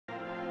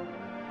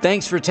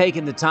Thanks for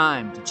taking the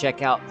time to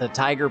check out the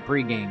Tiger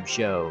Pregame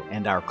show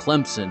and our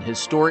Clemson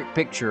historic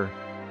picture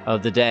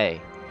of the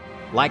day.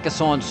 Like us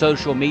on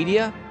social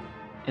media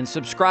and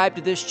subscribe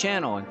to this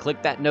channel and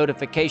click that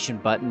notification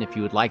button if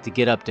you would like to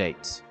get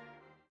updates.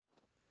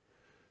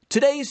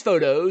 Today's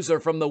photos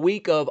are from the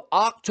week of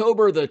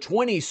October the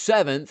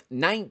 27th,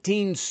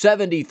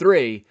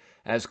 1973,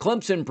 as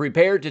Clemson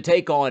prepared to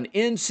take on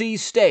NC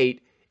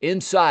State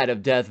inside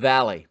of Death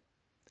Valley.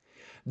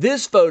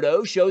 This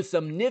photo shows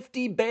some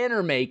nifty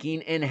banner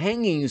making and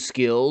hanging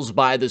skills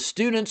by the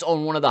students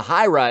on one of the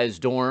high-rise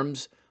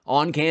dorms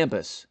on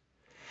campus.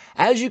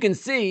 As you can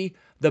see,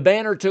 the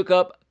banner took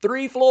up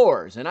 3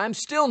 floors, and I'm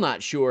still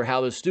not sure how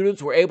the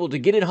students were able to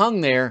get it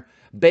hung there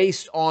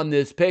based on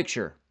this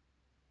picture.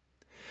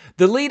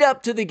 The lead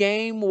up to the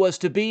game was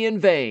to be in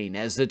vain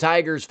as the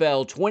Tigers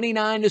fell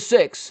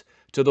 29-6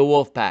 to the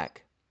Wolfpack.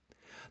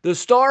 The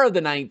star of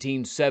the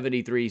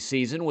 1973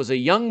 season was a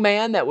young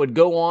man that would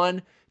go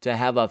on to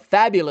have a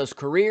fabulous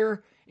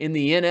career in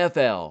the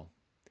NFL.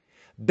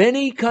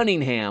 Benny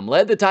Cunningham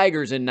led the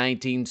Tigers in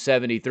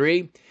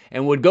 1973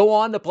 and would go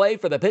on to play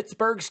for the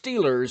Pittsburgh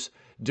Steelers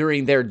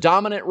during their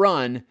dominant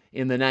run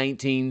in the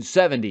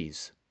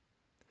 1970s.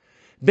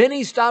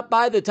 Benny stopped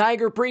by the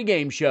Tiger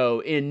Pregame show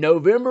in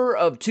November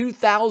of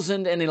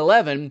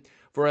 2011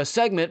 for a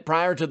segment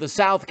prior to the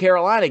South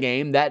Carolina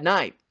game that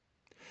night.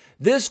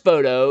 This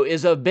photo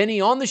is of Benny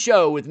on the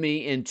show with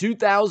me in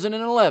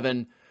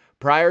 2011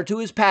 prior to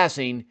his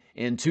passing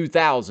in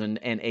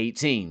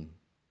 2018.